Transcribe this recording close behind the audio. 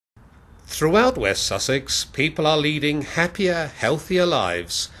Throughout West Sussex, people are leading happier, healthier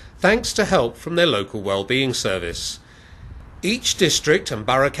lives thanks to help from their local Wellbeing Service. Each district and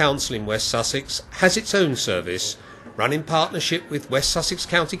borough council in West Sussex has its own service, run in partnership with West Sussex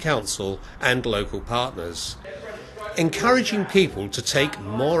County Council and local partners. Encouraging people to take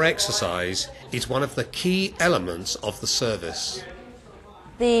more exercise is one of the key elements of the service.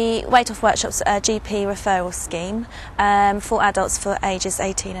 The Weight Off Workshop's a GP referral scheme for adults for ages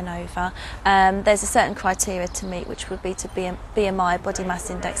 18 and over. There's a certain criteria to meet, which would be to be a BMI, body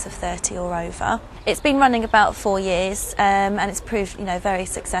mass index of 30 or over. It's been running about 4 years and it's proved, very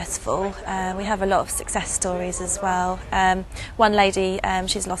successful. We have a lot of success stories as well. One lady,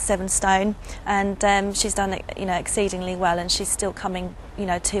 she's lost 7 stone and she's done it, exceedingly well, and she's still coming,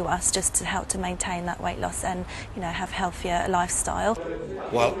 to us just to help to maintain that weight loss and, have healthier lifestyle.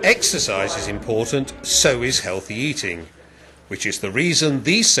 While exercise is important, so is healthy eating, which is the reason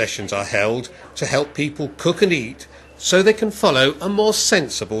these sessions are held to help people cook and eat so they can follow a more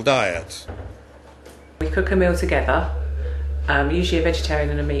sensible diet. We cook a meal together, usually a vegetarian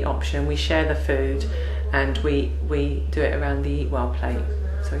and a meat option. We share the food and we do it around the Eat Well plate.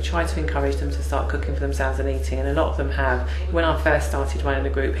 So we try to encourage them to start cooking for themselves and eating, and a lot of them have. When I first started running the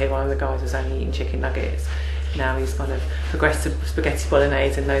group here, one of the guys was only eating chicken nuggets. Now he's kind of progressed to spaghetti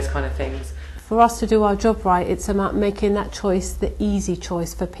bolognese and those kind of things. For us to do our job right, it's about making that choice the easy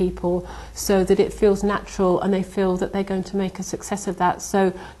choice for people so that it feels natural and they feel that they're going to make a success of that,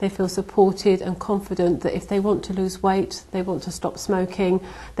 so they feel supported and confident that if they want to lose weight, they want to stop smoking,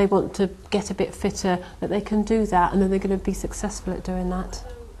 they want to get a bit fitter, that they can do that and then they're going to be successful at doing that.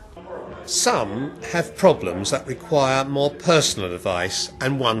 Some have problems that require more personal advice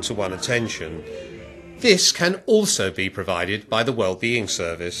and one-to-one attention. This can also be provided by the Wellbeing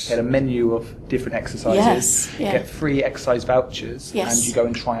Service. Get a menu of different exercises, get free exercise vouchers, and you go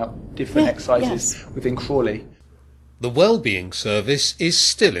and try out different exercises within Crawley. The Wellbeing Service is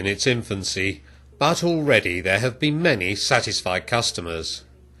still in its infancy, but already there have been many satisfied customers.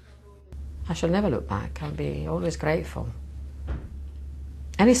 I shall never look back. I'll be always grateful.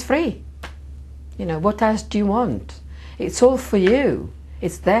 And it's free. What else do you want? It's all for you.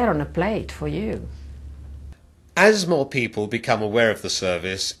 It's there on a plate for you. As more people become aware of the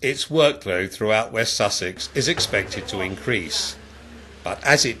service, its workload throughout West Sussex is expected to increase. But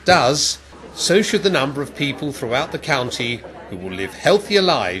as it does, so should the number of people throughout the county who will live healthier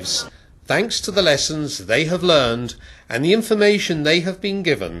lives thanks to the lessons they have learned and the information they have been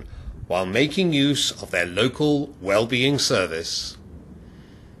given while making use of their local wellbeing service.